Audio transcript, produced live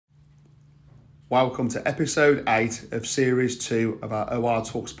Welcome to episode 8 of series 2 of our OR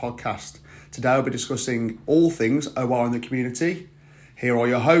Talks podcast. Today we'll be discussing all things OR in the community. Here are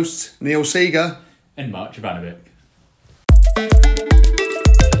your hosts, Neil Seeger and Mark Jovanovic.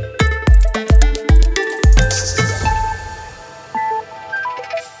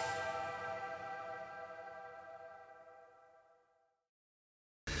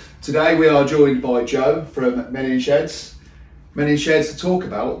 Today we are joined by Joe from Men in Sheds. Men in Sheds to talk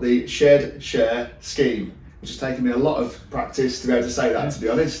about the Shed Share scheme, which has taken me a lot of practice to be able to say that, to be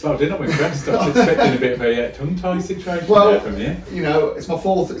honest. Well, I'm impressed. I was expecting a bit of a tongue-tie situation there from you. You know, it's my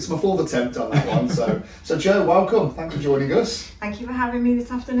fourth attempt on that one. So Joe, welcome. Thanks for joining us. Thank you for having me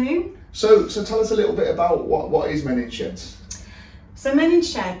this afternoon. So tell us a little bit about what is Men in Sheds. So Men in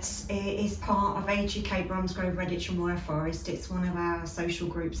Sheds is part of Age UK, Bromsgrove, Redditch and Wyre Forest. It's one of our social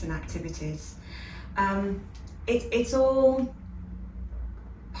groups and activities. It's all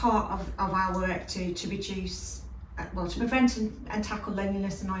part of our work to reduce, to prevent and tackle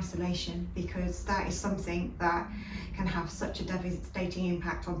loneliness and isolation, because that is something that can have such a devastating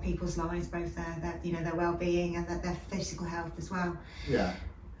impact on people's lives, both their well-being and their physical health as well. Yeah.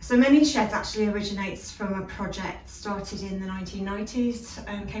 So Men in Sheds actually originates from a project started in the 1990s,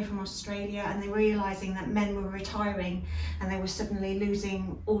 came from Australia, and they were realising that men were retiring and they were suddenly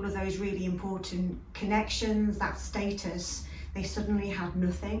losing all of those really important connections, that status. They suddenly had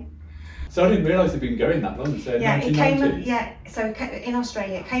nothing. So I didn't realise it'd been going that long. So yeah, 1990s. So in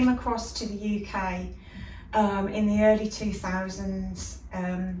Australia, it came across to the UK in the early 2000s.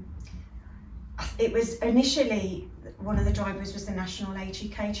 It was initially, one of the drivers was the National Age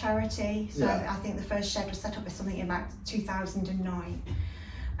UK charity. So yeah. I think the first shed was set up as something in about 2009.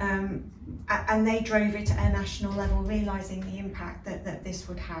 And they drove it at a national level, realising the impact that this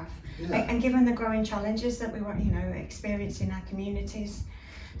would have. Yeah. And given the growing challenges that we were, experiencing in our communities.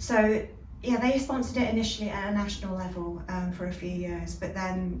 So yeah, they sponsored it initially at a national level for a few years, but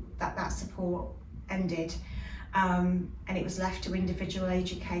then that support ended. And it was left to individual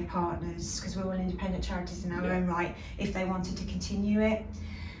Age UK partners, because we're all independent charities in our own right, if they wanted to continue it.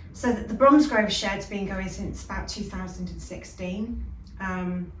 So the Bromsgrove Shed's been going since about 2016.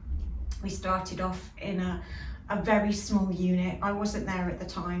 We started off in a very small unit. I wasn't there at the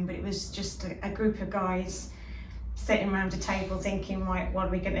time, but it was just a group of guys sitting around a table thinking, right, what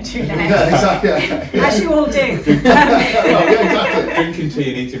are we going to do next? Yeah, exactly. As you all do. Exactly. Drinking tea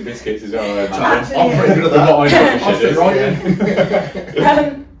and eating biscuits as well. Absolutely. I'm pretty good at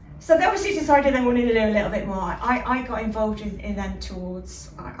that. So they obviously decided they wanted to do a little bit more. I got involved in them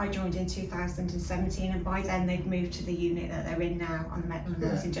I joined in 2017, and by then they'd moved to the unit that they're in now on the Metal and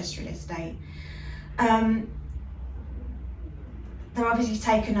Mills Industrial Estate. They're obviously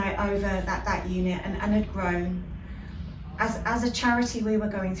taken over that unit and had grown. As a charity, we were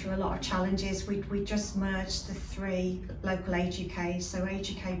going through a lot of challenges. We just merged the 3 local Age UK, so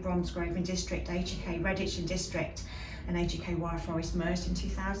Age UK Bromsgrove and District, Age UK Redditch and District, and Age UK Wyre Forest merged in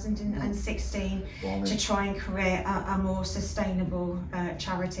 2016 to try and create a more sustainable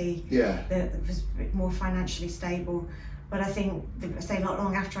charity that was more financially stable. But I think, not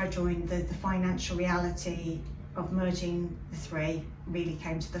long after I joined, the financial reality of merging the 3 really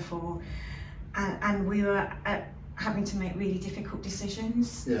came to the fore, and we were having to make really difficult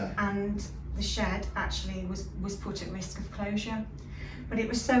decisions. And the shed actually was put at risk of closure. But it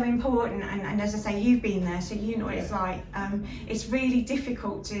was so important, and as I say, you've been there, so you know what it's like. It's really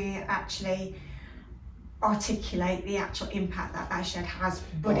difficult to actually articulate the actual impact that shed has,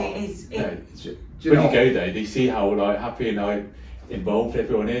 but it is. When you go there, you see how happy and involved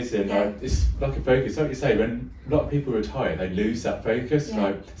everyone is, and it's like a focus. Like you say, when a lot of people retire, they lose that focus.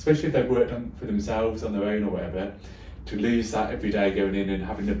 Especially if they've worked on for themselves on their own or whatever. To lose that every day going in and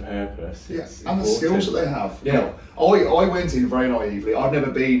having a purpose. And important. The skills that they have. Yeah. I went in very naively. I'd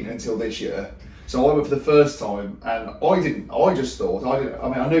never been until this year. So I went for the first time, and I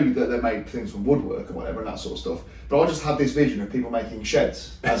knew that they made things from woodwork and whatever and that sort of stuff, but I just had this vision of people making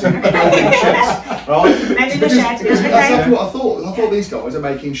sheds, as in building sheds, right? Because that's exactly what I thought. I thought these guys are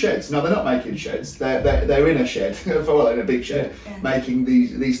making sheds. Now they're not making sheds, they're in a shed, well, in a big shed, making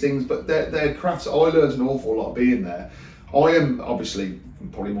these things, but they're crafts. I learned an awful lot being there. I am obviously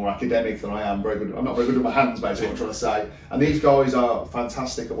probably more academic than I am. I'm not very good with my hands, basically, what I'm trying to say. And these guys are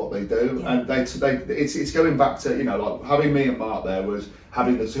fantastic at what they do. And it's going back to, like having me and Mark there was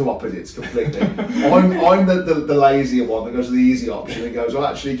having the 2 opposites completely. I'm the lazier one that goes to the easy option and goes, well,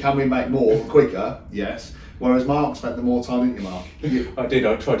 actually, can we make more quicker? Yes. Whereas Mark spent the more time, didn't you, Mark? I did.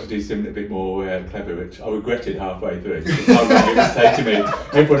 I tried to do something a bit more clever, which I regretted halfway through. Because how long it was taking me.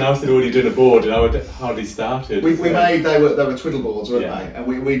 Everyone else had already done a board, and I had hardly started. We made they were twiddle boards, weren't Yeah. they? And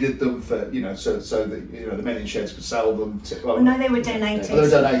we did them for so that the men in sheds could sell them. Well, no, they were donated. Oh, they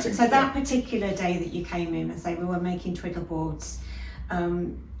were donating. So that particular day that you came in and say we were making twiddle boards,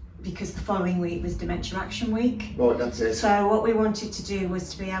 because the following week was Dementia Action Week. Right, that's it. So what we wanted to do was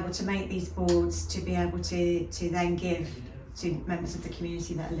to be able to make these boards to be able to then give to members of the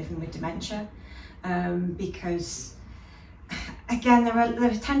community that are living with dementia, because again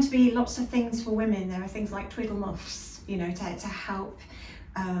there tend to be lots of things for women. There are things like twiddle muffs, to help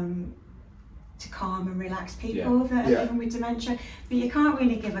to calm and relax people that are living with dementia, but you can't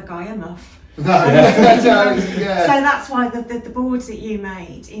really give a guy a muff. So that's why the boards that you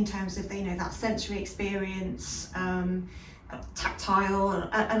made, in terms of that sensory experience, tactile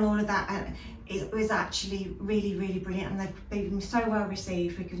and all of that, it was actually really, really brilliant, and they've been so well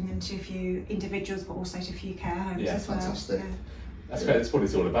received. We've given them to a few individuals, but also to a few care homes as well. Fantastic. That's what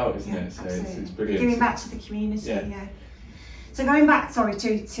it's all about, isn't it? So it's brilliant. Giving back to the community. So going back, to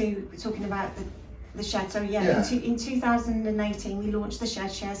talking about the shed. So in 2018 we launched the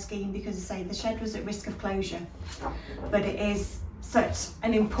Shed Share scheme because, as I say, the shed was at risk of closure, but it is such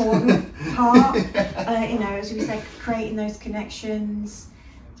an important part. As we said, creating those connections,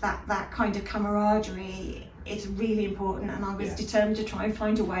 that kind of camaraderie is really important, and I was determined to try and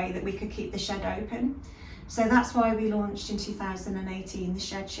find a way that we could keep the shed open. So that's why we launched in 2018 the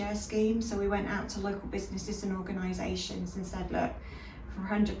Shed Share scheme. So we went out to local businesses and organisations and said, look, for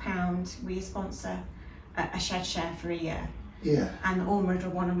 £100 we sponsor a shed share for a year. Yeah. And Ormond are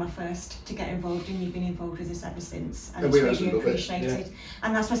one of my first to get involved, and you've been involved with us ever since, and Yeah, it's we really absolutely love it. appreciated.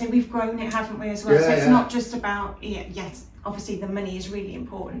 And that's why I say we've grown it, haven't we, as well? So it's not just about, yes, obviously the money is really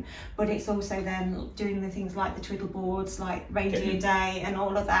important, but it's also then doing the things like the twiddle boards, like Radio Day and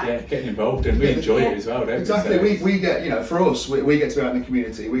all of that. Yeah, getting involved, and we enjoy it as well, don't Exactly. we? So We get, for us, we get to be out in the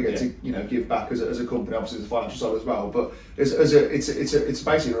community. We get to give back as a company, obviously the financial side as well. But it's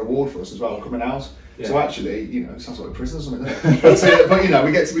basically a reward for us as well, coming out. Yeah. So actually, it sounds like a prison or something, doesn't it? but we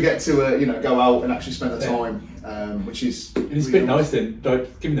get to go out and actually spend the time, which is. And it's a bit nice then,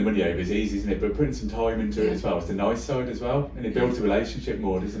 like giving the money over is easy, isn't it? But putting some time into it as well is the nice side as well, and it builds a relationship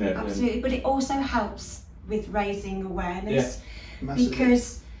more, doesn't it? Absolutely, but it also helps with raising awareness, Massively.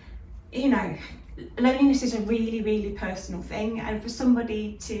 because loneliness is a really, really personal thing, and for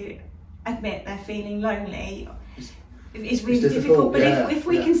somebody to admit they're feeling lonely is really difficult. But if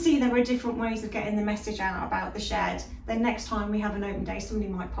we can see there are different ways of getting the message out about the shed, then next time we have an open day, somebody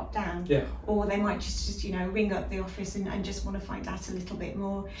might pop down, or they might just ring up the office and just want to find out a little bit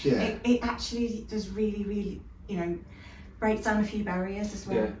more. It actually does really, really breaks down a few barriers as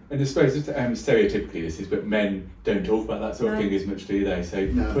well. Yeah, and I suppose stereotypically this is, but men don't talk about that sort of thing as much, do they? So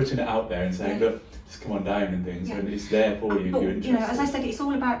putting it out there and saying, look, just come on down and things, and it's there for you if you're interested. As I said, it's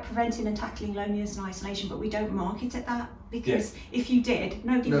all about preventing and tackling loneliness and isolation, but we don't market it that, because if you did,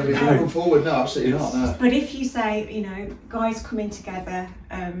 nobody would know. Come forward, no, absolutely not. No. But if you say, guys coming together,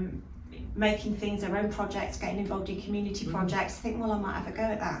 making things their own projects, getting involved in community projects, I think, well, I might have a go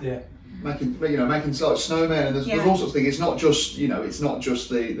at that. Yeah. Making like snowmen, and there's all sorts of things. It's not just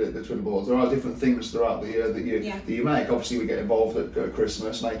the twiddle boards. There are different things throughout the year that you make. Obviously, we get involved at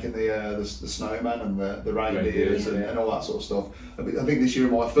Christmas, making the snowman and the reindeers and all that sort of stuff. I think this year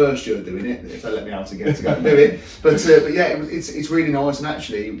my first year doing it, if they let me out again to go and do it. But it's really nice, and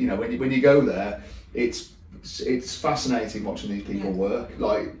actually, when you go there, it's fascinating watching these people work.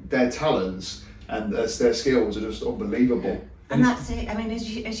 Like, their talents and their skills are just unbelievable. And that's it. I mean, as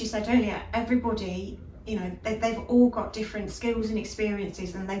you said earlier, everybody, they've all got different skills and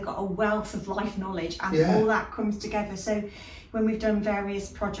experiences, and they've got a wealth of life knowledge, and all that comes together. So when we've done various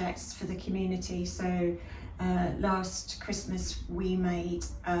projects for the community, so last Christmas we made,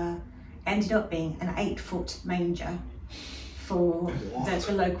 ended up being an 8-foot manger for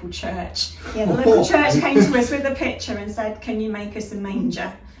the local church. Yeah, the local church came to us with a picture and said, can you make us a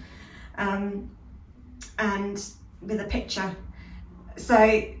manger? And with a picture. So,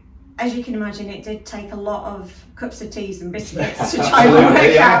 as you can imagine, it did take a lot of cups of teas and biscuits to try and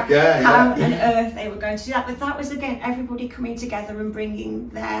work out how on earth they were going to do that. But that was, again, everybody coming together and bringing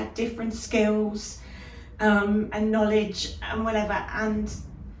their different skills and knowledge and whatever, and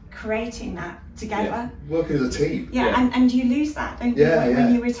creating that together. Working as a team. And you lose that, don't you?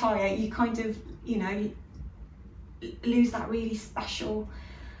 When you retire, you kind of, lose that really special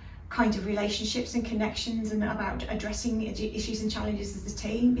kind of relationships and connections, and about addressing issues and challenges as a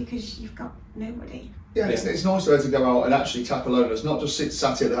team, because you've got nobody. Yeah, it's nice though to go out and actually tackle owners, not just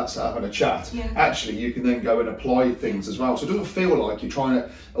sat here having a chat. Yeah. Actually, you can then go and apply things as well. So it doesn't feel like you're trying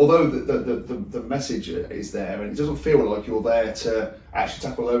to, although the message is there, and it doesn't feel like you're there to actually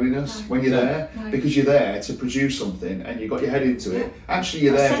tackle loneliness when you're there, because you're there to produce something and you've got your head into it. Actually,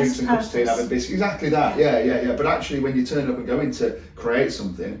 you're there drinking some cups of tea and having biscuits. Exactly that. Yeah. But actually, when you turn up and go in to create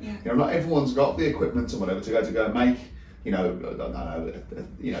something, you know, not everyone's got the equipment and whatever to go and make. You know,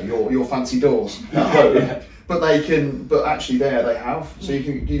 your fancy doors at home, but they can. But actually, there they have. So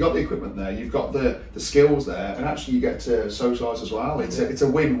you got the equipment there, you've got the skills there, and actually you get to socialise as well. It's a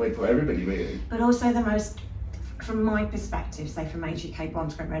win-win for everybody, really. But also from my perspective, say from AGK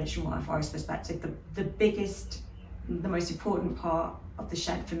Bromsgrove, Redditch and Wyre Forest perspective, the most important part of the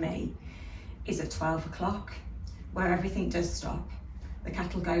shed for me is at 12 o'clock, where everything does stop, the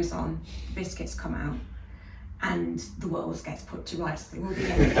kettle goes on, the biscuits come out, and the world gets put to rights. They will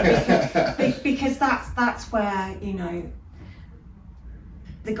be because that's where, you know,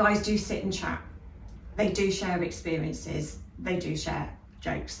 the guys do sit and chat. They do share experiences. They do share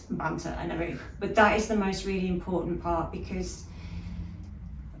jokes and banter and everything. But that is the most really important part, because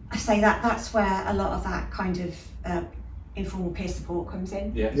I say that's where a lot of that kind of informal peer support comes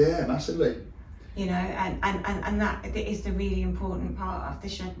in. Yeah, massively. You know, and that is the really important part of the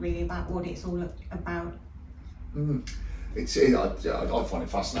shed, really, about what it's all about. I find it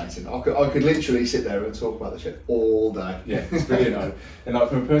fascinating. I could literally sit there and talk about the shed all day. Yeah, it's brilliant. And like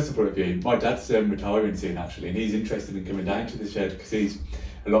from a personal point of view, my dad's retiring soon actually, and he's interested in coming down to the shed because he's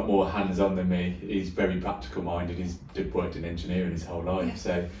a lot more hands-on than me. He's very practical minded. He's worked in engineering his whole life,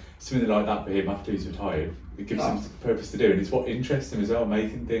 so something like that for him after he's retired, it gives him purpose to do, and it's what interests him as well,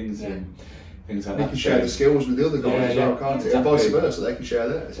 making things and things like that. You can share the skills with the other guys as well, can't it? And vice versa, they can share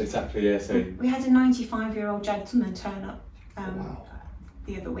theirs. Exactly, yeah. So we had a 95-year-old gentleman turn up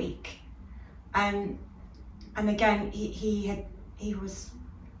the other week, and again he was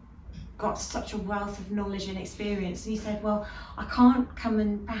got such a wealth of knowledge and experience, and he said, well, I can't come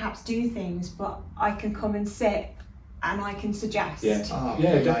and perhaps do things, but I can come and sit and I can suggest. Definitely.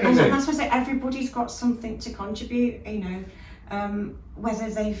 And that's why I say everybody's got something to contribute, you know, whether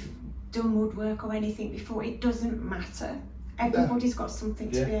they've done woodwork or anything before, it doesn't matter. Everybody's got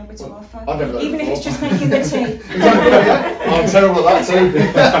something to be able to offer, even if it's just making the tea. I'm terrible at that too.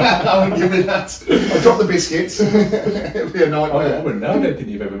 I wouldn't give me that. I'll drop the biscuits. It'd be a nightmare. I wouldn't know. I don't think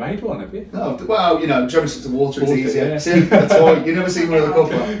you've ever made one, have you? No, well, you know, generally stick to water, it's easier. Yeah. See, that's why you never see me with a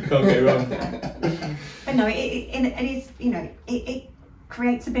cuppa. Can't go wrong. But no, it is, you know, it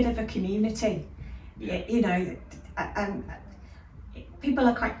creates a bit of a community. You know, and people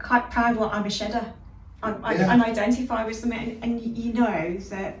are quite proud. Well, I'm a shedder. I identify with them, and you know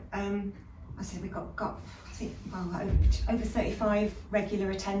that I said we've got I think over 35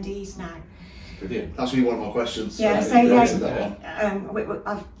 regular attendees now. Brilliant. That's really one of my questions. We're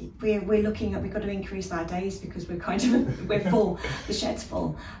looking at, we've got to increase our days because we're full, the shed's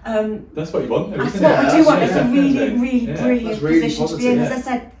full. That's what you want, though, that's isn't what it? we do want. It's a really brilliant really position positive, to be in. As I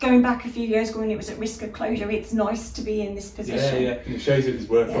said, going back a few years ago when it was at risk of closure, it's nice to be in this position. Yeah, and it shows that it's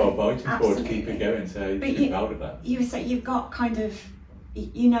worthwhile fighting for to keep it going, so you should be proud of that. You say you've got kind of,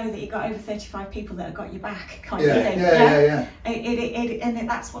 you know that you've got over 35 people that have got your back, kind of thing. And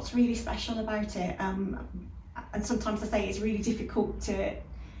that's what's really special about it. And sometimes I say it's really difficult to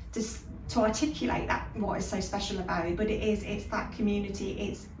articulate that, what is so special about it. But it's that community.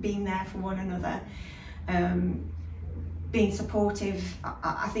 It's being there for one another, being supportive.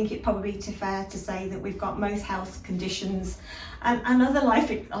 I think it's probably fair to say that we've got most health conditions and other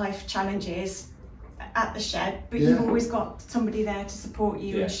life challenges at the shed, but you've always got somebody there to support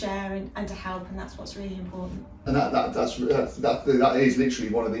you and share and to help, and that's what's really important. And that is literally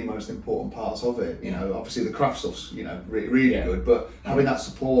one of the most important parts of it. You know, obviously the craft stuff's, you know, really good, but having that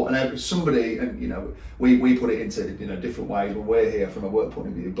support and somebody, and you know, we put it into, you know, different ways when we're here from a work point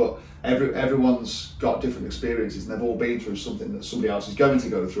of view, but everyone's got different experiences and they've all been through something that somebody else is going to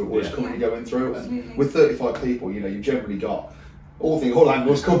go through or is currently going through. And with 35 people, you know, you've generally got all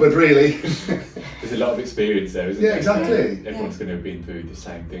angles covered, really. There's a lot of experience there, isn't there? Yeah, exactly. Everyone's going to have been through the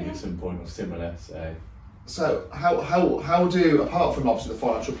same thing at some point or similar. So how do, apart from obviously the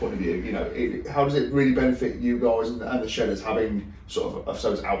financial point of view, you know, how does it really benefit you guys and the shedders having sort of, I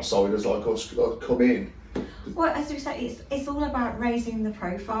suppose, outsiders like us come in? Well, as we say, it's all about raising the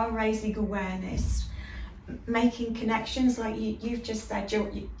profile, raising awareness, making connections. Like you've just said,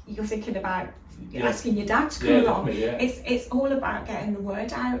 you're thinking about asking your dad to come along. It's all about getting the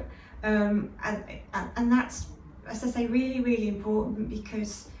word out, and that's, as I say, really important,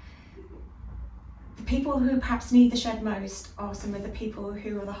 because the people who perhaps need the shed most are some of the people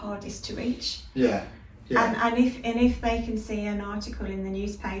who are the hardest to reach. Yeah. And if they can see an article in the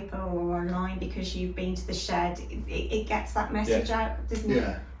newspaper or online because you've been to the shed, it gets that message out, doesn't it?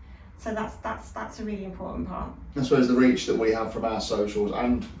 Yeah. So that's a really important part. I suppose the reach that we have from our socials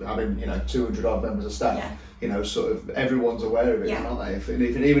and having 200 odd members of staff, sort of everyone's aware of it, aren't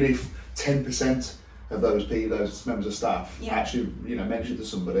they? Even if 10% of those members of staff actually mention to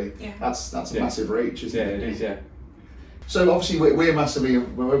somebody, that's a massive reach, isn't it? Yeah, it is. Yeah. So obviously we're massively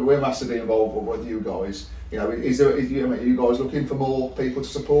involved with you guys. Are you guys looking for more people to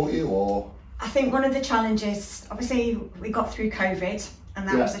support you, or? I think one of the challenges, obviously, we got through COVID, and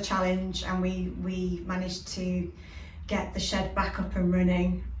that was a challenge, and we managed to get the shed back up and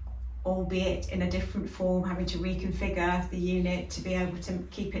running, albeit in a different form, having to reconfigure the unit to be able to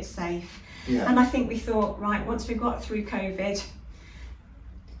keep it safe. Yeah. And I think we thought, right, once we got through COVID,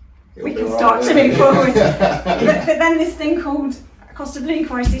 we can start to move forward. but then this thing called cost of living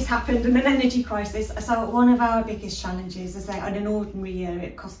crisis happened, and an energy crisis. So one of our biggest challenges is that in an ordinary year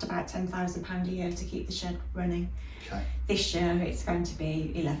it cost about £10,000 a year to keep the shed running. Okay. This year it's going to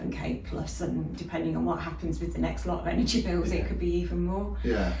be 11k plus, and depending on what happens with the next lot of energy bills, it could be even more.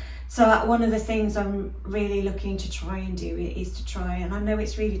 Yeah. So one of the things I'm really looking to try and do is to try, and I know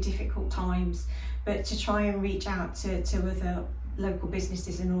it's really difficult times, but to try and reach out to other local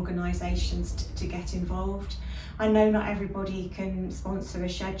businesses and organisations to get involved. I know not everybody can sponsor a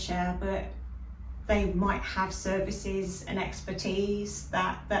shed share, but they might have services and expertise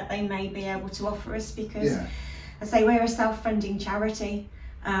that they may be able to offer us, because I say we're a self-funding charity,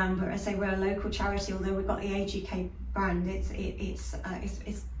 but I say we're a local charity, although we've got the Age UK brand. It's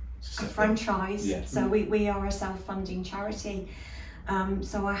a franchise, so we are a self-funding charity.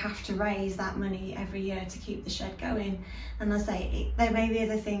 So I have to raise that money every year to keep the shed going. And I say there may be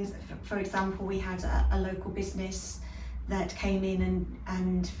other things. For example, we had a local business that came in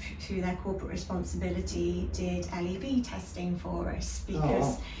and through their corporate responsibility did LEV testing for us,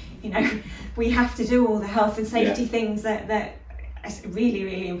 because we have to do all the health and safety things that is really,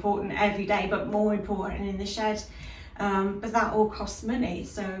 really important every day, but more important in the shed. But that all costs money.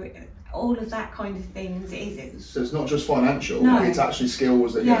 So all of that kind of things so it's not just financial, it's actually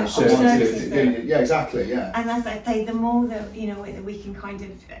skills that exactly. And as I say, the more that that we can kind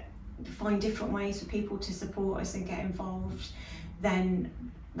of find different ways for people to support us and get involved, then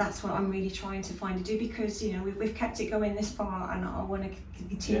that's what I'm really trying to find to do, because we've kept it going this far, and I want to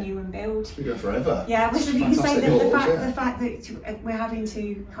continue and build. We go forever. Yeah, I was going to say the fact that we're having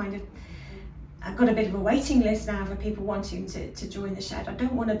to kind of, I've got a bit of a waiting list now for people wanting to join the shed. I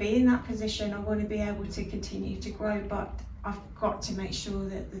don't want to be in that position. I want to be able to continue to grow, but I've got to make sure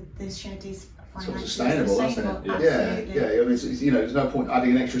that the shed is financially sustainable, isn't it? Absolutely. I mean, there's no point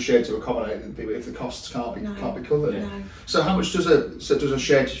adding an extra shed to accommodate people if the costs can't be covered. No. So how much does a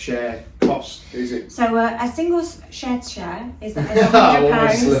shed share cost? Is it? So a single shed share is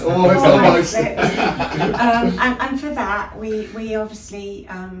 £100. Almost. And for that, we obviously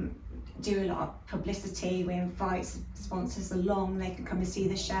do a lot of publicity. We invite sponsors along. They can come and see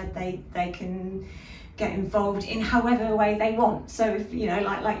the shed. They can get involved in however way they want. So if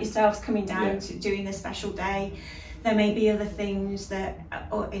like yourselves coming down to doing a special day, there may be other things that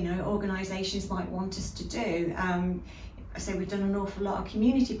organisations might want us to do. I say we've done an awful lot of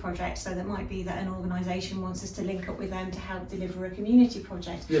community projects, so there might be that an organisation wants us to link up with them to help deliver a community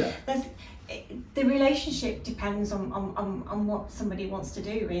project. The relationship depends on what somebody wants to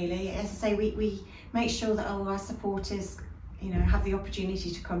do, really. As I say, we make sure that all our supporters have the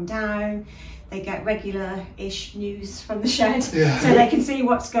opportunity to come down. They get regular-ish news from the shed, so they can see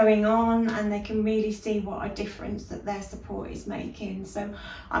what's going on, and they can really see what a difference that their support is making. So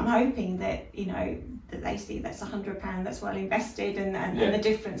I'm hoping that that they see that's £100 that's well invested, and the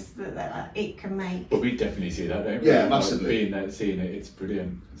difference that it can make. Well, we definitely see that, don't we? Yeah, massively. Being there, seeing it, it's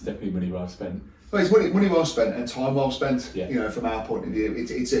brilliant. It's definitely money well spent. Well, it's money well spent and time well spent. From our point of view,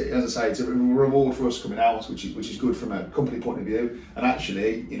 it's as I say, it's a reward for us coming out, which is good from a company point of view. And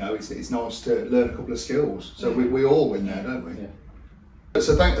actually, it's nice to learn a couple of skills. So we all win there, don't we? Yeah.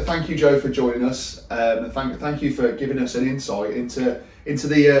 So thank you, Joe, for joining us. Thank you for giving us an insight into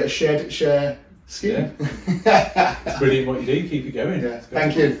the shed share scheme. Yeah. It's brilliant what you do. Keep it going. Yeah.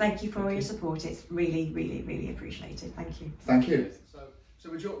 Thank you. Thank you for all your support. It's really, really, really appreciated. Thank you. Thank you. So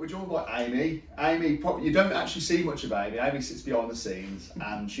we're joined by Amy. Amy, you don't actually see much of Amy. Amy sits behind the scenes,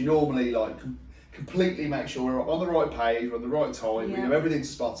 and she normally completely makes sure we're on the right page, we're on the right time, we know everything's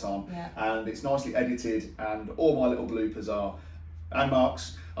spot on, and it's nicely edited, and all my little bloopers and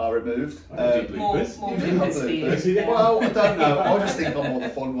marks are removed. More bloopers for you. Well, I don't know. I just think I'm more the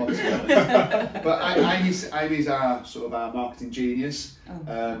fun one. But Amy's our sort of our marketing genius.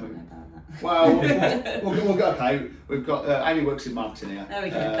 Well, we'll go. Okay, we've got Amy works in marketing here. There we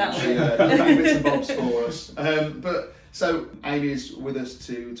go. She does a few bits and bobs for us. But so Amy is with us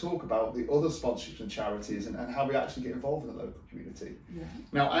to talk about the other sponsorships and charities and how we actually get involved in the local community. Yeah.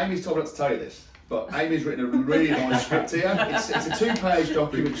 Now, Amy's told us to tell you this, but Amy's written a really nice script here. It's a 2-page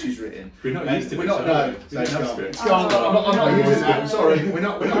document she's written. We're not used to We're this, not. are No, we? so it's It's gone. not It's gone. I'm not using that. I'm sorry. We're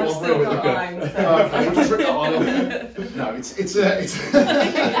not I've on still with got it. mine, so. Okay, we'll just rip that one off. No, it's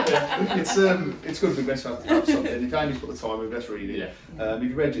good for best to have something. If Amy's put the time, we best read it. Yeah. Have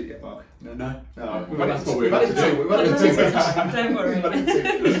you read it yet, Mark? No. No. Well, that's what we're We've had about to it do. too. We've had it too. Don't worry. We've had it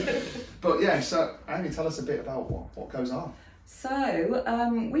too. But yeah, so Amy, tell us a bit about what goes on. So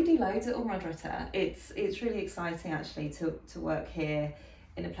we do loads at Umradrutta. It's really exciting actually to work here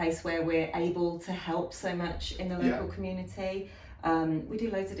in a place where we're able to help so much in the local community. We do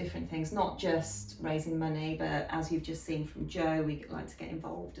loads of different things, not just raising money, but as you've just seen from Joe, we like to get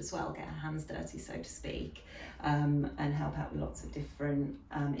involved as well, get our hands dirty, so to speak, and help out with lots of different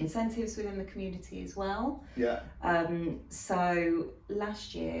incentives within the community as well. Yeah. So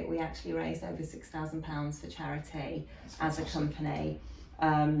last year we actually raised over £6,000 for charity as a company.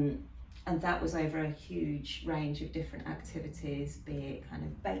 And that was over a huge range of different activities, be it kind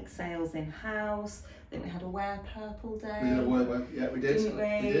of bake sales in-house. Then we had a Wear Purple Day. We did a word, yeah, we did. Didn't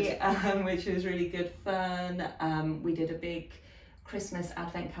we? We did. Which was really good fun. We did a big Christmas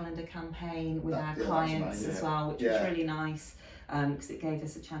advent calendar campaign with our clients as well, which was really nice because it gave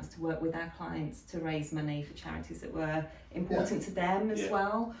us a chance to work with our clients to raise money for charities that were important to them as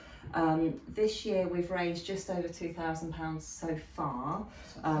well. This year we've raised just over £2,000 so far,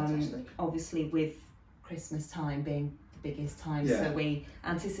 obviously with Christmas time being the biggest time, so we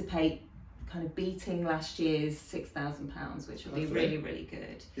anticipate kind of beating last year's £6,000, which will be really, really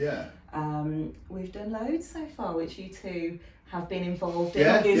good. Yeah. We've done loads so far, which you two have been involved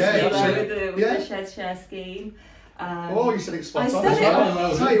in, with the Shed Share scheme. You said it spot I on said as it. well.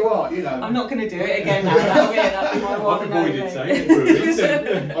 I'll tell you what, I'm not going to do it again now. That'll be my one. I've avoided saying it for a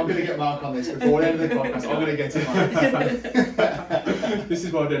reason. I'm going to get Mark on this before the end of the podcast. I'm going to get him on. This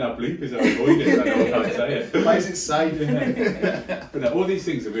is why I don't have bloopers. I avoid it. I know how to say it. Makes it safe. But no, all these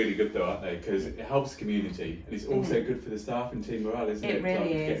things are really good though, aren't they? Because it helps the community and it's also good for the staff and team morale, isn't it? It really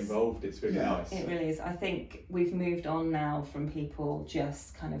To is. get involved, it's really nice. It really is. I think we've moved on now from people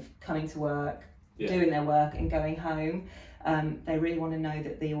just kind of coming to work, doing their work and going home. They really want to know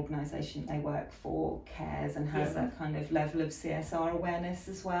that the organisation they work for cares and has that kind of level of CSR awareness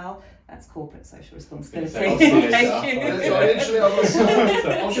as well. That's corporate social responsibility. I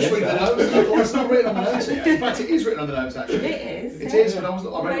was just reading the notes. I thought it's not written on the notes yet. In fact, it is written on the notes actually. It is. It is. When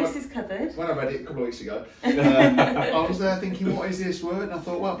I base is covered. When I read it a couple of weeks ago, I was there thinking, what is this word? And I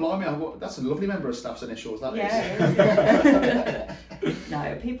thought, well, blimey, that's a lovely member of staff's initials. That is.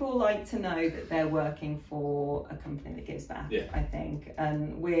 No, people like to know that they're working for a company that gives back, I think.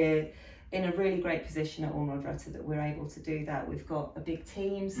 And we're in a really great position at Umradrutta that we're able to do that. We've got a big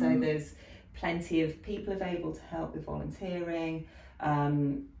team, so there's plenty of people available to help with volunteering.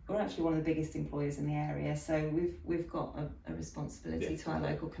 We're actually one of the biggest employers in the area, so we've got a responsibility to our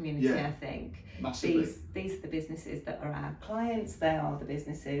local community, I think. Massively. These are the businesses that are our clients, they are the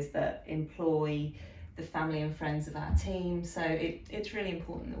businesses that employ the family and friends of our team, so it's really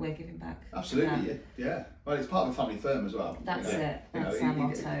important that we're giving back. Absolutely, yeah. Well, it's part of a family firm as well. That's it. That's our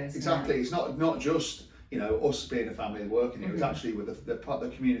motto. Exactly. It's not just us being a family working here. It's actually with the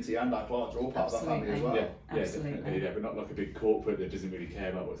community and our clients are all part of that family as well. Yeah, definitely. Yeah, we're not like a big corporate that doesn't really care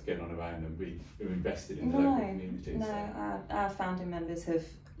about what's going on around them. We're invested in the local community. No, our founding members have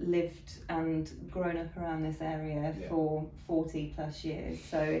lived and grown up around this area for 40 plus years,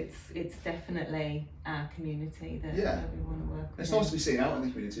 so it's definitely our community that we want to work with. It's nice to be seen out in the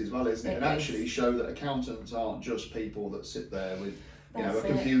community as well, isn't it? And actually show that accountants aren't just people that sit there with a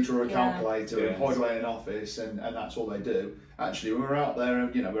computer or a calculator and hide away in an office and that's all they do. Actually, when we're out there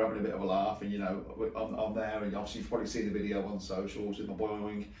and we're having a bit of a laugh and I'm there and obviously you've probably seen the video on socials with my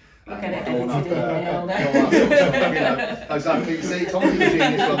boing. Exactly. You see, Tom's a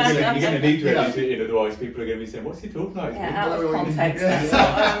genius. You're going to need to edit it in, otherwise people are going to be saying, "What's he talking about?" Out of context. Why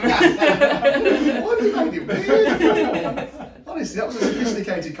have you made it weird? Honestly, that was a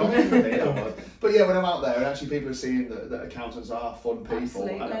sophisticated comment for me. But yeah, when I'm out there and actually people are seeing that accountants are fun people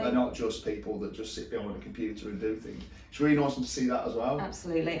and they're not just people that just sit behind a computer and do things. It's really nice to see that as well.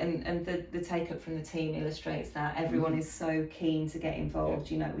 Absolutely, and the take up from the team illustrates that. Everyone is so keen to get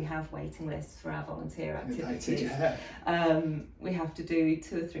involved. We have waiting lists for our volunteer activities. We have to do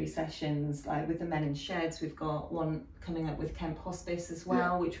 2 or 3 sessions, like with the men in sheds. We've got one coming up with Kemp Hospice as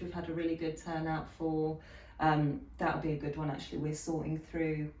well, which we've had a really good turnout for. That'll be a good one actually. We're sorting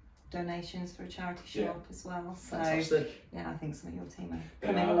through donations for a charity shop as well. So fantastic. yeah, I think some of your team are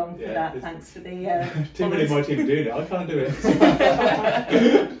coming along for that. Thanks for the too many of my team doing it. I can't do it.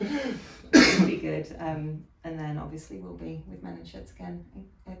 It'll be good. And then obviously we'll be with Men and Sheds again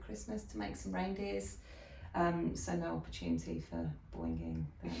at Christmas to make some reindeers. So no opportunity for boinging.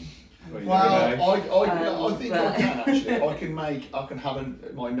 Well, I think I can actually. I can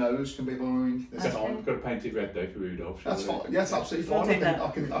have my nose can be boring. I've got to paint it red though for Rudolph. That's fine. Yeah, that's absolutely fine.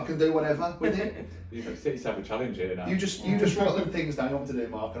 I can do whatever with it. You have to have a challenge here now. You just write them things down you want to do,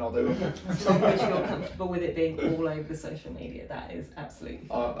 Mark, and I'll do them. As long as you're comfortable with it being all over the social media, that is absolutely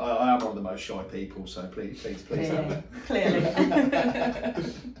fine. I am one of the most shy people, so please. Clearly.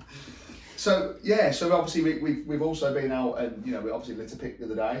 So obviously we've also been out and we obviously lit a pic the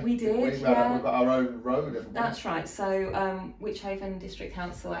other day. We did. We've got our own road, haven't we? That's right. So Wychavon District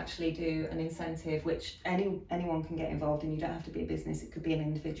Council actually do an incentive which anyone can get involved in. You don't have to be a business. It could be an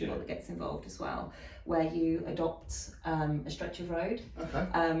individual that gets involved as well, where you adopt a stretch of road.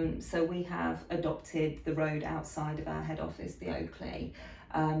 Okay. So we have adopted the road outside of our head office, the Oakley.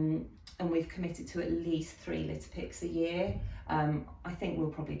 And we've committed to at least 3 litter picks a year. I think we'll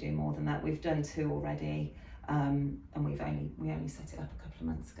probably do more than that. We've done 2 already, and we only set it up a couple of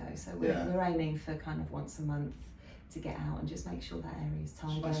months ago. So we're aiming for kind of once a month to get out and just make sure that area is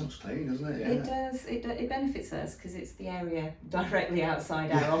tidy. It looks clean, doesn't it? Yeah. It does. It benefits us because it's the area directly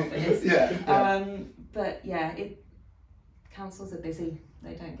outside our office. But councils are busy.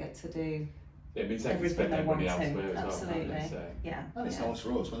 They don't get to do. Yeah, it means they can spend their money elsewhere as well. Absolutely. Yeah. And it's nice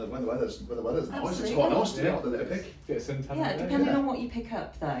for us when the weather's nice. Absolutely. It's quite nice to get the little pick. Get a suntan. Yeah, depending on what you pick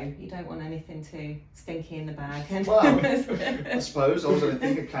up though, you don't want anything too stinky in the bag. Well, I suppose I was going to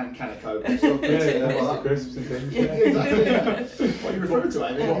think of can of Coke and stuff. Crisps and things. Yeah, exactly. Yeah. What are you referring to,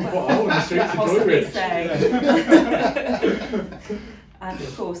 Amy? What I want the streets of Droitwich. And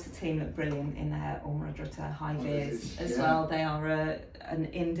of course the team look brilliant in their Ormrudrutta high vis as well. They are an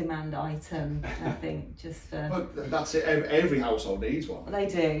in-demand item, I think, just for... Well, that's it. Every household needs one. They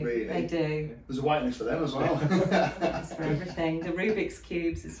do, really. They do. There's a waiting list for them as well. It's for everything. The Rubik's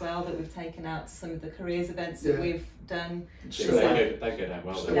Cubes as well that we've taken out to some of the careers events that we've done. Sure, they go down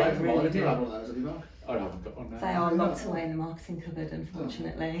well. They really do. Have one of those, have you, Mark? I haven't got one now. They are locked away in the marketing cupboard,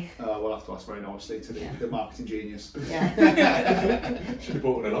 unfortunately. We'll have to ask very nicely to the marketing genius. Yeah. Should have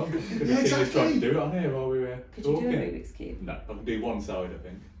brought one along. Because he was trying to do it on here while we were Could talking. you do a Rubik's Cube? No, I can do one side, I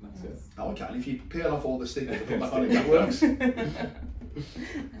think. That's it. Oh, I can. If you peel off all the stickers and put back on it, that works.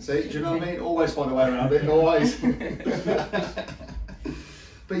 See, do you know what I mean? Always find a way around it, always.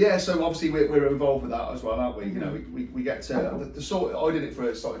 But yeah, so obviously we're involved with that as well, aren't we? You know, we get to the sort. I did it for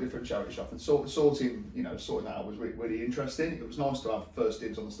a slightly different charity shop, and sorting that out was really interesting. It was nice to have first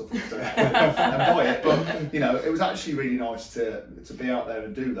dibs on the stuff and buy it, but it was actually really nice to be out there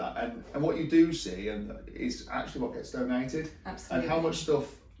and do that. And what you do see, and is actually what gets donated, Absolutely. and how much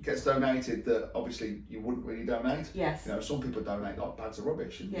stuff gets donated that obviously you wouldn't really donate. Yes. Some people donate like bags of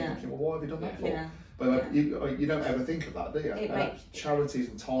rubbish, and you're thinking, well, why have you done that for? Yeah. But you don't ever think of that, do you? Charities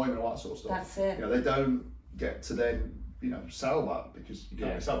and time and all that sort of stuff. That's it. They don't get to then sell that because you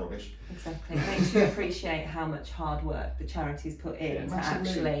can't sell rubbish. Exactly. It makes you appreciate how much hard work the charities put in to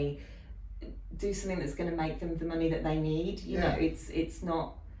actually do something that's going to make them the money that they need. You know, it's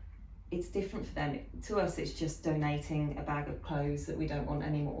not. It's different for them. To us, it's just donating a bag of clothes that we don't want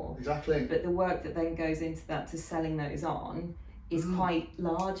anymore. Exactly. But the work that then goes into that to selling those on is quite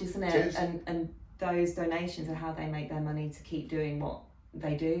large, isn't it? It is. And those donations are how they make their money to keep doing what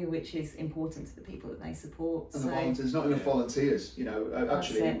they do, which is important to the people that they support. And the volunteers, not enough volunteers.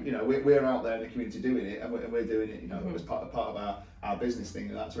 Actually, we're out there in the community doing it, and we're doing it, as part of our business thing,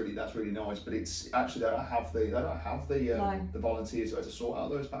 and that's really nice. But it's actually they don't have the volunteers to sort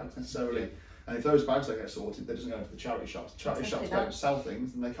out those bags necessarily. And if those bags don't get sorted, they doesn't go into the charity shops. Charity shops don't sell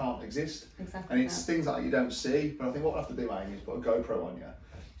things, and they can't exist. Exactly. And it's things like you don't see. But I think what we'll have to do, Amy, is put a GoPro on you.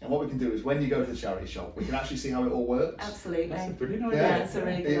 And what we can do is when you go to the charity shop, we can actually see how it all works. Absolutely. That's a brilliant idea. Yeah, it's a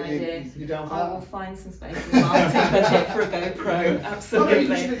really good idea. You down for I that? will find some space in the marketing budget for a GoPro. Absolutely.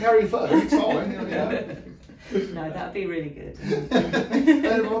 No, you shouldn't carry your phone. It's fine. No, that'd be really good.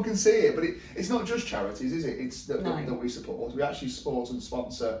 Everyone can see it, but it's not just charities, is it? It's that we support. We actually support and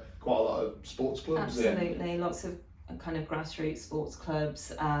sponsor quite a lot of sports clubs. Absolutely, lots of kind of grassroots sports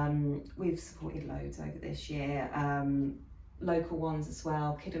clubs. We've supported loads over this year. Local ones as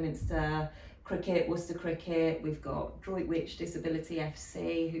well, Kidderminster Cricket, Worcester Cricket. We've got Droitwich Disability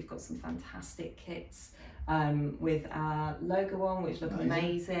FC, who've got some fantastic kits with our logo on, which look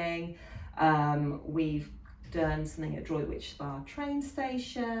amazing. We've done something at Droitwich Spa train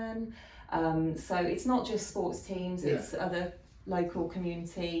station. So it's not just sports teams, it's other local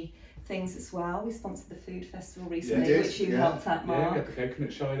community things as well. We sponsored the food festival recently, Yeah, which you helped at, Mark. Yeah, we got the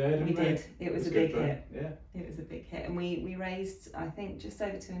coconut shy there, didn't we? We did. It was a big fun. hit. Yeah. It was a big hit, and we raised, I think, just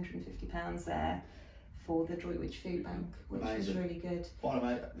over £250 there for the Droitwich Food Bank, which was really good. What,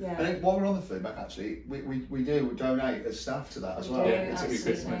 mate? Yeah. And while we're on the food bank, actually, we do donate as staff to that as well. Yeah, it's every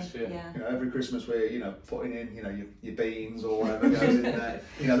Christmas. Yeah. You know, every Christmas we're putting in your beans or whatever goes in there.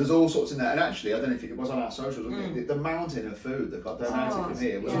 There's all sorts in there. And actually, I don't know if it was on our socials. The mountain of food that got donated from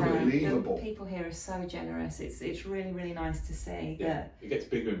here was unbelievable. The people here are so generous. It's really, really nice to see. Yeah. It gets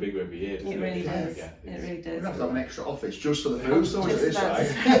bigger and bigger every year. It really does. It really does. We have to have an extra office just for the food stores at this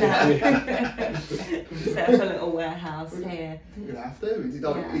rate. Set up a little warehouse here. You have to.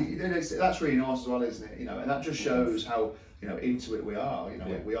 That's really nice as well, isn't it? And that just shows how into it we are.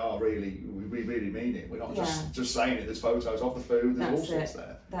 We are really, we really mean it. We're not just saying it. There's photos of the food. There's all sorts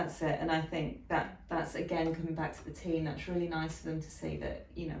there. That's it. And I think that's again coming back to the team. That's really nice for them to see that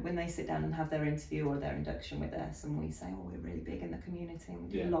when they sit down and have their interview or their induction with us, and we say, oh, we're really big in the community and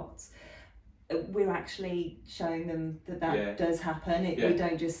we do lots. We're actually showing them that does happen. We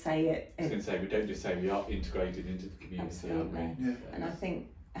don't just say it. I was going to say, we don't just say we are integrated into the community, absolutely. Aren't we? Yeah. And I think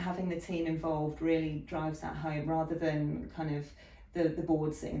having the team involved really drives that home, rather than kind of the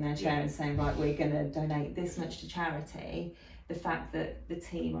board sitting in their chair and saying, right, we're going to donate this much to charity. The fact that the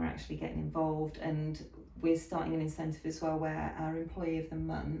team are actually getting involved, and we're starting an incentive as well where our employee of the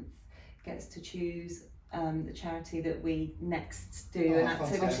month gets to choose the charity that we next do an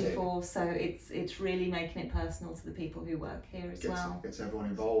activity for. So it's really making it personal to the people who work here as well. Gets everyone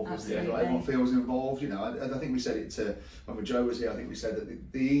involved. Absolutely. Everyone feels involved. I think we said it when Joe was here. I think we said that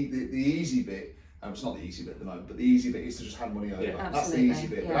the easy bit. It's not the easy bit at the moment, but the easy bit is to just hand money over. Yeah. That's the easy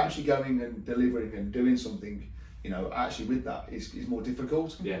bit. But actually going and delivering and doing something, actually with that is more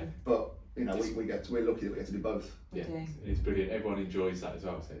difficult. Yeah. But we're lucky that we get to do both. Yeah. It's brilliant. Everyone enjoys that as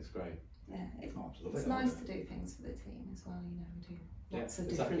well, so it's great. Yeah, it's nice to do things for the team as well. We do lots of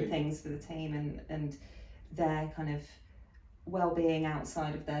different things for the team, and their kind of well-being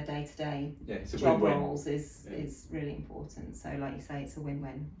outside of their day-to-day job roles is really important. So, like you say, it's a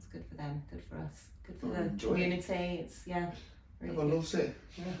win-win. It's good for them, good for us, good for the community. It's really everyone loves it.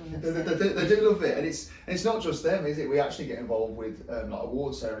 They do love it, and it's not just them, is it? We actually get involved with like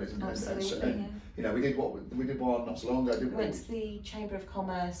award ceremonies, and we did one not so long ago, didn't we? Went to the Chamber of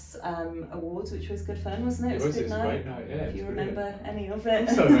Commerce awards, which was good fun, wasn't it? It was a good night. Great night. Yeah, if you remember any of it.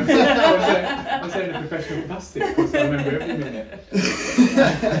 I remember. I was in a professional capacity, because I remember every minute.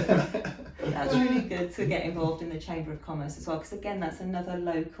 That's really good to get involved in the Chamber of Commerce as well, because again, that's another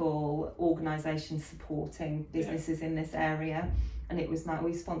local organisation supporting businesses in this area. And it was nice.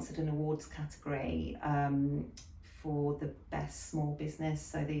 We sponsored an awards category for the best small business.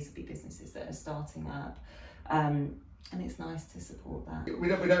 So these would be businesses that are starting up. And it's nice to support that. We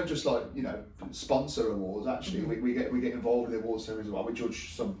don't just sponsor awards. Actually, we get involved in the awards ceremony as well. We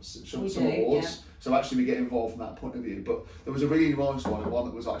judge some awards. Yeah. So actually, we get involved from that point of view. But there was a really nice one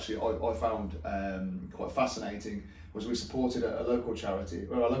that was actually I found quite fascinating. Was we supported a local charity,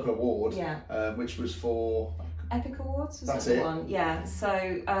 or a local award, which was for Epic Awards. Was that the one? Yeah.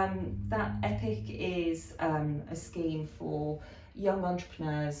 So that Epic is a scheme for young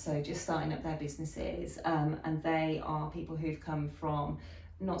entrepreneurs, so just starting up their businesses, and they are people who've come from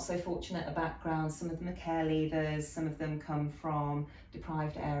not so fortunate a background. Some of them are care leavers, some of them come from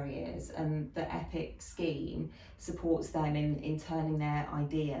deprived areas, and the Epic scheme supports them in turning their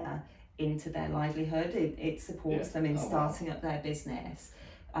idea into their livelihood. It supports them in starting up their business.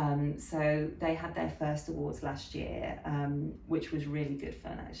 So they had their first awards last year, which was really good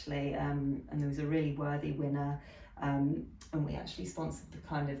fun actually, and there was a really worthy winner. And we actually sponsored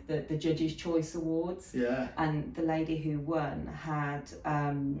the Judges' Choice Awards. Yeah. And the lady who won had,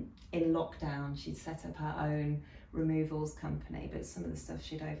 in lockdown, she'd set up her own removals company, but some of the stuff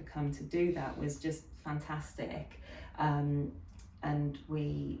she'd overcome to do that was just fantastic. And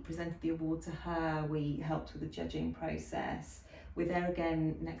we presented the award to her. We helped with the judging process. We're there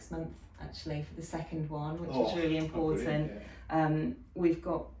again next month, actually, for the second one, which is really important. We've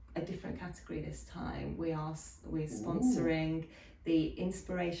got a different category this time. We're sponsoring the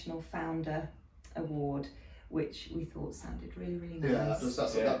Inspirational Founder Award, which we thought sounded really, really nice.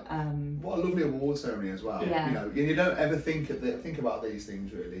 What a lovely award ceremony as well. Yeah. You don't ever think about these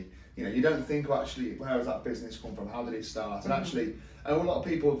things really. You don't think, well, actually, where has that business come from? How did it start? And actually, a lot of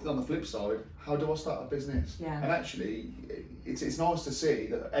people on the flip side, how do I start a business? Yeah. And actually, it's nice to see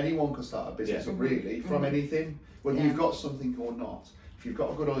that anyone can start a business really from anything, whether you've got something or not. If you've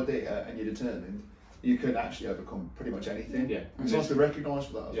got a good idea and you're determined, you can actually overcome pretty much anything. Yeah. It's nice to be recognised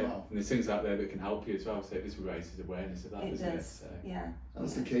for that as well. And there's things out there that can help you as well, so it just raises awareness of that, doesn't it? Does. So. Yeah.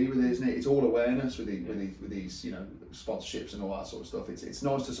 That's the key with it, isn't it? It's all awareness with these sponsorships and all that sort of stuff. It's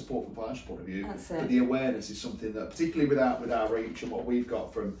nice to support from a financial point of view, but the awareness is something that, particularly with our reach and what we've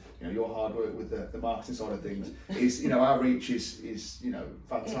got from your hard work with the marketing side of things, is our reach is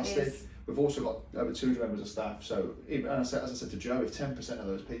fantastic. We've also got over 200 members of staff. So, as I said to Joe, if 10% of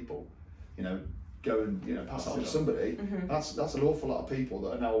those people, go and pass that on to somebody, that's an awful lot of people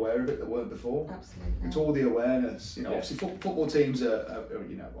that are now aware of it that weren't before. Absolutely. It's all the awareness. Obviously football teams are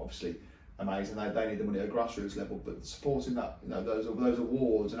obviously amazing. They need the money at a grassroots level, but supporting that, those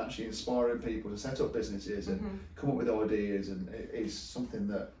awards and actually inspiring people to set up businesses and come up with ideas, and it is something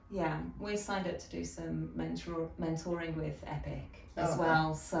that. Yeah, we've signed up to do some mentoring with Epic as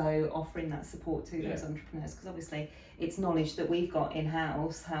well, so offering that support to those entrepreneurs, because obviously it's knowledge that we've got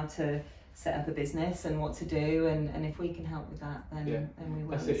in-house, how to set up a business and what to do, and if we can help with that, then we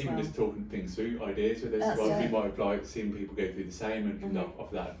will. That's it, as even well. just talking things through, ideas with us. We might have seen people go through the same and can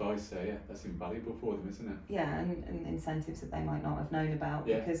offer that advice, so that's invaluable for them, isn't it? Yeah, and incentives that they might not have known about,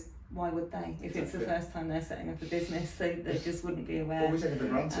 because why would they? If it's the first time they're setting up a business, they just wouldn't be aware. Well, we take it for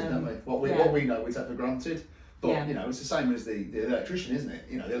granted, don't we? What we know we take for granted. But it's the same as the electrician, isn't it?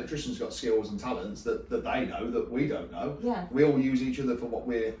 The electrician's got skills and talents that they know that we don't know. Yeah. We all use each other for what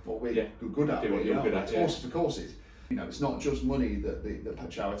we're good at. Do what you're good at. Horses for courses. It's not just money that the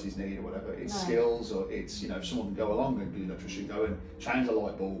charities need or whatever. It's skills, or it's if someone can go along and be an electrician, go and change a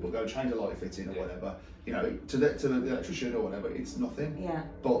light bulb, or go and change a light fitting or whatever. To the electrician or whatever, it's nothing. Yeah.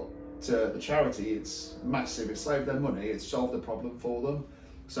 But to the charity, it's massive. It's saved them money. It's solved the problem for them.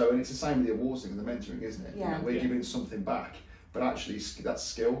 So, and it's the same with the awards thing and the mentoring, isn't it? Yeah. We're giving something back, but actually that's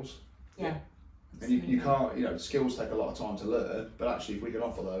skills. Yeah. And you can't, skills take a lot of time to learn, but actually if we can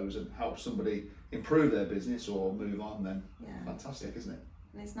offer those and help somebody improve their business or move on, then fantastic, isn't it?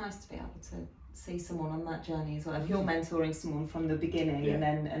 And it's nice to be able to see someone on that journey as well. If you're mentoring someone from the beginning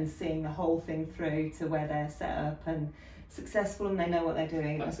and seeing the whole thing through to where they're set up and successful and they know what they're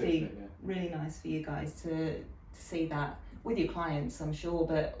doing, it must be really nice for you guys to see that with your clients, I'm sure,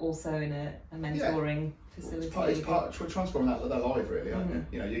 but also in a mentoring facility. It's part of transforming their life, really, aren't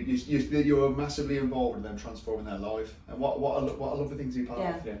you? You're massively involved in them transforming their life, and what a lovely thing to be part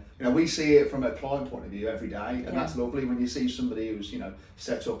of. We see it from a client point of view every day, and that's lovely when you see somebody who's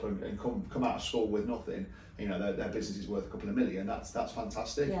set up and come out of school with nothing. Their business is worth a couple of million. That's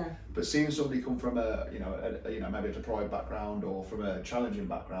fantastic. Yeah. But seeing somebody come from maybe a deprived background or from a challenging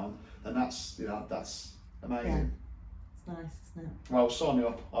background, then that's amazing. Yeah. It's nice, isn't it? Well, sign me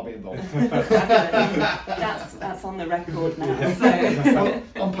up. I'll be involved. That's on the record now. So.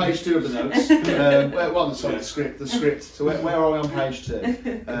 On page 2 of the notes. The script. So where are we on page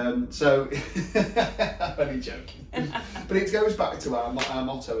 2? I'm only joking. But it goes back to our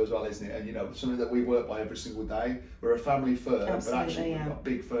motto as well, isn't it? And something that we work by every single day. We're a family firm, but actually we've got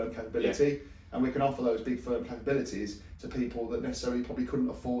big firm capability. Yeah. And we can offer those big firm capabilities to people that necessarily probably couldn't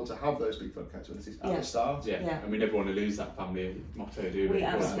afford to have those big firm capabilities at the start. Yeah, and we never want to lose that family motto, do we? We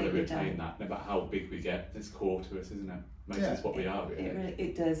absolutely want to retain that, no matter how big we get. It's core to us, isn't it? Makes us what we are, really.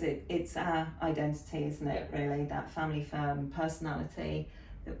 It does. It's our identity, isn't it, really? That family firm personality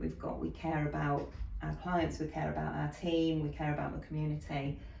that we've got. We care about our clients, we care about our team, we care about the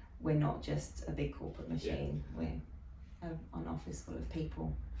community. We're not just a big corporate machine. We're an office full of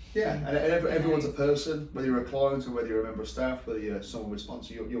people. Yeah, and everyone's a person, whether you're a client or whether you're a member of staff, whether you're someone with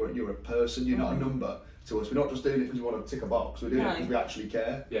sponsor, you're a person, you're not a number to us. We're not just doing it because we want to tick a box, we're doing it because we actually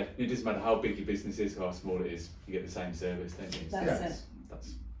care. Yeah, it doesn't matter how big your business is or how small it is, you get the same service, don't you? That's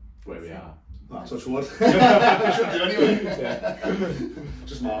where we are. Well, touch wood. We should do anyway.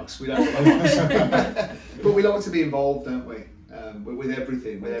 Just marks, we don't put marks. But we like to be involved, don't we? With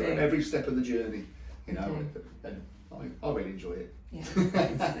everything, with every step of the journey, and I really enjoy it. Yeah,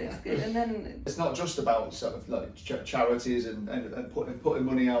 it's good. And then it's not just about sort of like charities and putting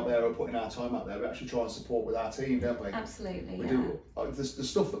money out there or putting our time out there. We actually try and support with our team, don't we? Absolutely. We do. The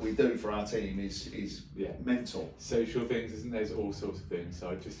stuff that we do for our team is mental. Social things, isn't there? There's all sorts of things. So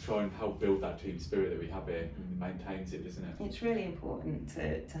I just try and help build that team spirit that we have here and maintains it, isn't it? It's really important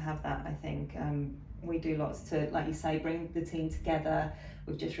to have that, I think. We do lots to, like you say, bring the team together.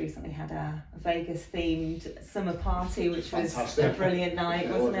 We've just recently had a Vegas themed summer party, which was a brilliant night,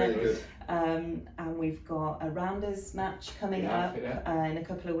 wasn't it? Really good. And we've got a Rounders match coming up in a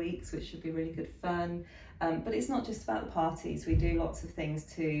couple of weeks, which should be really good fun. But it's not just about the parties. We do lots of things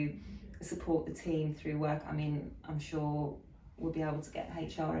to support the team through work. I mean, I'm sure we'll be able to get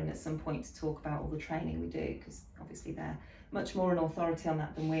HR in at some point to talk about all the training we do, because obviously they're much more an authority on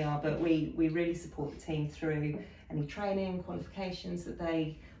that than we are, but we really support the team through any training, qualifications that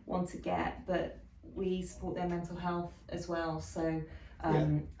they want to get, but we support their mental health as well. So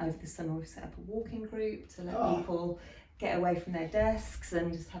over the summer we've set up a walking group to let people get away from their desks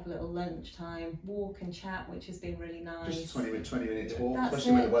and just have a little lunchtime walk and chat, which has been really nice. Just 20 minutes walk, That's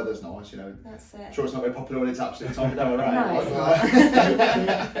especially when the weather's nice, you know. That's it. I'm sure it's not very popular when it's absolutely time of day, right? No,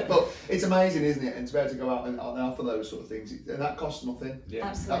 it's not. But it's amazing, isn't it? And to be able to go out and offer those sort of things, and that costs nothing. Yeah.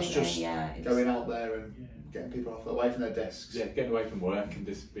 Absolutely. That's just it's going out there and getting people away from their desks. Yeah, getting away from work and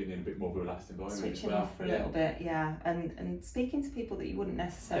just being in a bit more of a relaxed environment switching as well. off for a little bit, and speaking to people that you wouldn't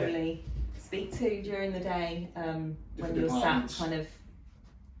necessarily speak to during the day when you're sat kind of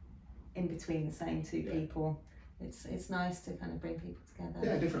in between the same two people. It's nice to kind of bring people together.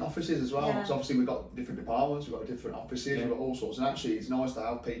 Yeah, different offices as well, because obviously we've got different departments, we've got different offices, we've got all sorts, and actually it's nice to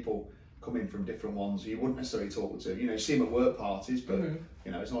have people come in from different ones you wouldn't necessarily talk to. You know, you see them at work parties, but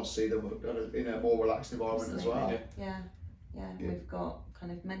you know, it's nice to see them in a more relaxed environment as well. Yeah. We've got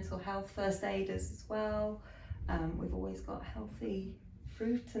kind of mental health first aiders as well. We've always got healthy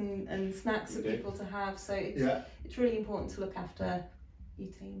fruit and snacks for people to have. So it's really important to look after your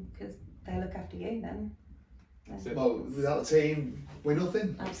team, because they look after you then. Well, without the team, we're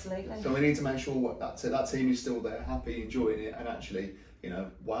nothing. Absolutely. So we need to make sure that team is still there, happy, enjoying it, and actually, you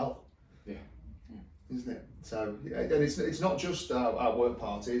know, well. Isn't it? So, and it's not just our work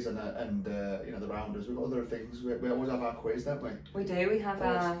parties and you know, the rounders. We've got other things. We always have our quiz, don't we? We do. We have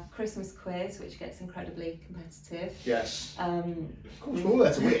our Christmas quiz, which gets incredibly competitive. Yes. Of course, we're all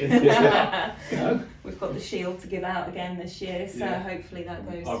there to win. Yeah. You know? We've got the shield to give out again this year, so hopefully that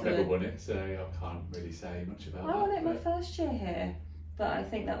goes. I've never won it, so I can't really say much about that. I won it my first year here. But I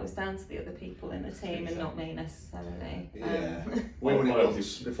think that was down to the other people in the team and not me necessarily. Yeah. We won it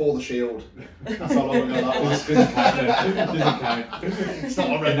once, before the shield. That's how long ago that was. Doesn't count. It's not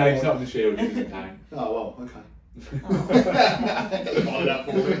on record. No, it's not on the shield, it doesn't count. Oh, well, okay. Find out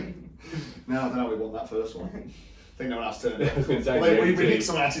for me. No, I don't know, we won that first one. I think no one else turned it. We nicked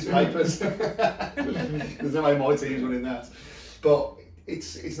someone else's papers. There's no way my team's winning that. But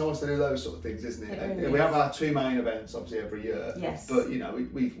it's nice to do those sort of things, isn't it? Really we have our two main events obviously every year. Yes. But you know,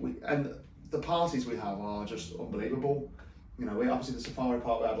 we and the parties we have are just unbelievable. You know, we obviously the safari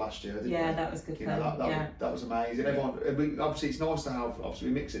park we had last year. Didn't we? That was good fun. That was amazing. Everyone, obviously it's nice to have. Obviously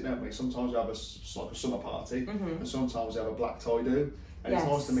we mix it, don't we? Sometimes we have like a summer party, and sometimes we have a black tie do. And it's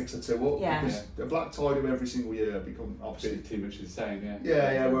nice to mix the two up, because a black tie do every single year become obviously too much of the same.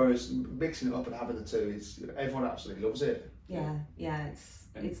 Whereas mixing it up and having the two, everyone absolutely loves it.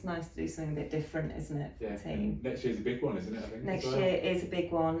 It's nice to do something a bit different, isn't it, for the team? Next year's a big one, isn't it? I think next year is a big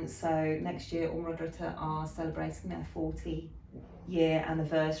one. So next year Ormrodrutta are celebrating their 40-year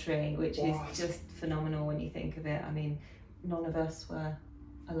anniversary, which is just phenomenal when you think of it. I mean, none of us were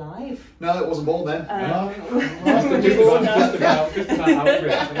alive. No, it wasn't born then. Just about out for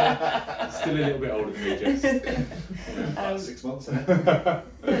it. Still a little bit older than me, Jess. About 6 months, innit?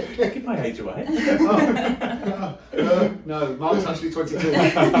 Give my age away. No, Mark's actually 22.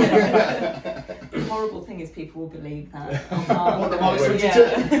 The horrible thing is people will believe that. What, the Mark's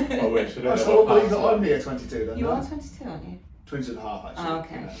 22? I wish. I still believe that I'm near 22 then. You are 22, aren't you? 22 and a half, actually. Oh,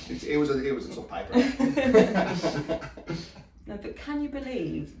 okay. You know, it was a tough paper. No, but can you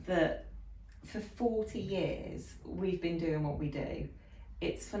believe that for 40 years we've been doing what we do?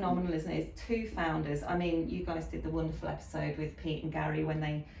 It's phenomenal, isn't it? It's two founders. I mean, you guys did the wonderful episode with Pete and Gary when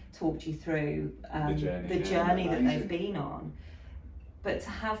they talked you through the journey that they've been on. But to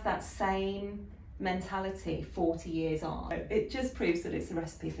have that same mentality 40 years on, it just proves that it's a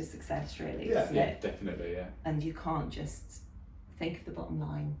recipe for success, really, doesn't it? Definitely, yeah. And you can't just think of the bottom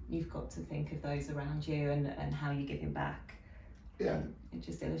line. You've got to think of those around you and how you're giving back. Yeah. It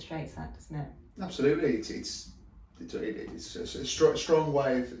just illustrates that, doesn't it? Absolutely. It's a strong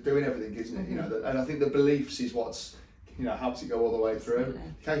way of doing everything, isn't it? You know, and I think the beliefs is what's, you know, helps it go all the way through.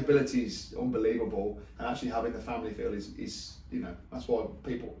 Absolutely. Capability is unbelievable, and actually having the family feel is you know, that's why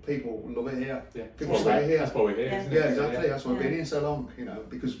people love it here. Yeah. People stay here. That's why we're here. Isn't it? Yeah, exactly. That's why we've been here so long. You know,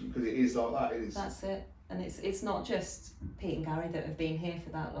 because it is like that. It is. That's it. And it's not just Pete and Gary that have been here for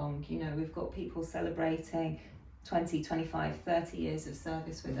that long. You know, we've got people celebrating 20, 25, 30 years of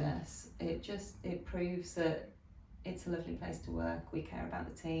service with us. It proves that it's a lovely place to work. We care about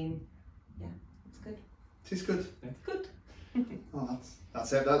the team. Yeah, it's good. It is good. It's good. Oh,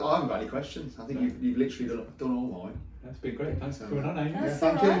 that's it. I haven't got any questions. I think you've literally done all mine. That's been great. Thanks for coming on, Amy.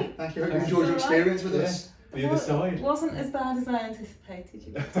 Thank you. Thank you. Hope you enjoyed your experience with us. The other side. It wasn't as bad as I anticipated.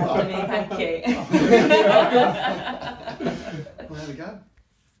 You telling me, thank you. Well, there we go.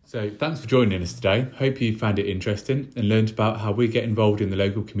 So thanks for joining us today. Hope you found it interesting and learned about how we get involved in the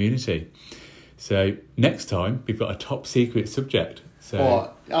local community. So next time we've got a top secret subject. So hold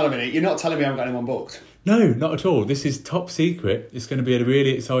on a minute, you're not telling me I haven't got anyone booked? No, not at all. This is top secret. It's going to be a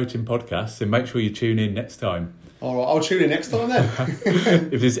really exciting podcast, so make sure you tune in next time. All right, I'll tune in next time then.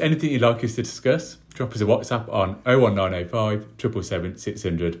 If there's anything you'd like us to discuss, drop us a WhatsApp on 01905 777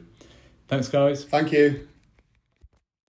 600. Thanks, guys. Thank you.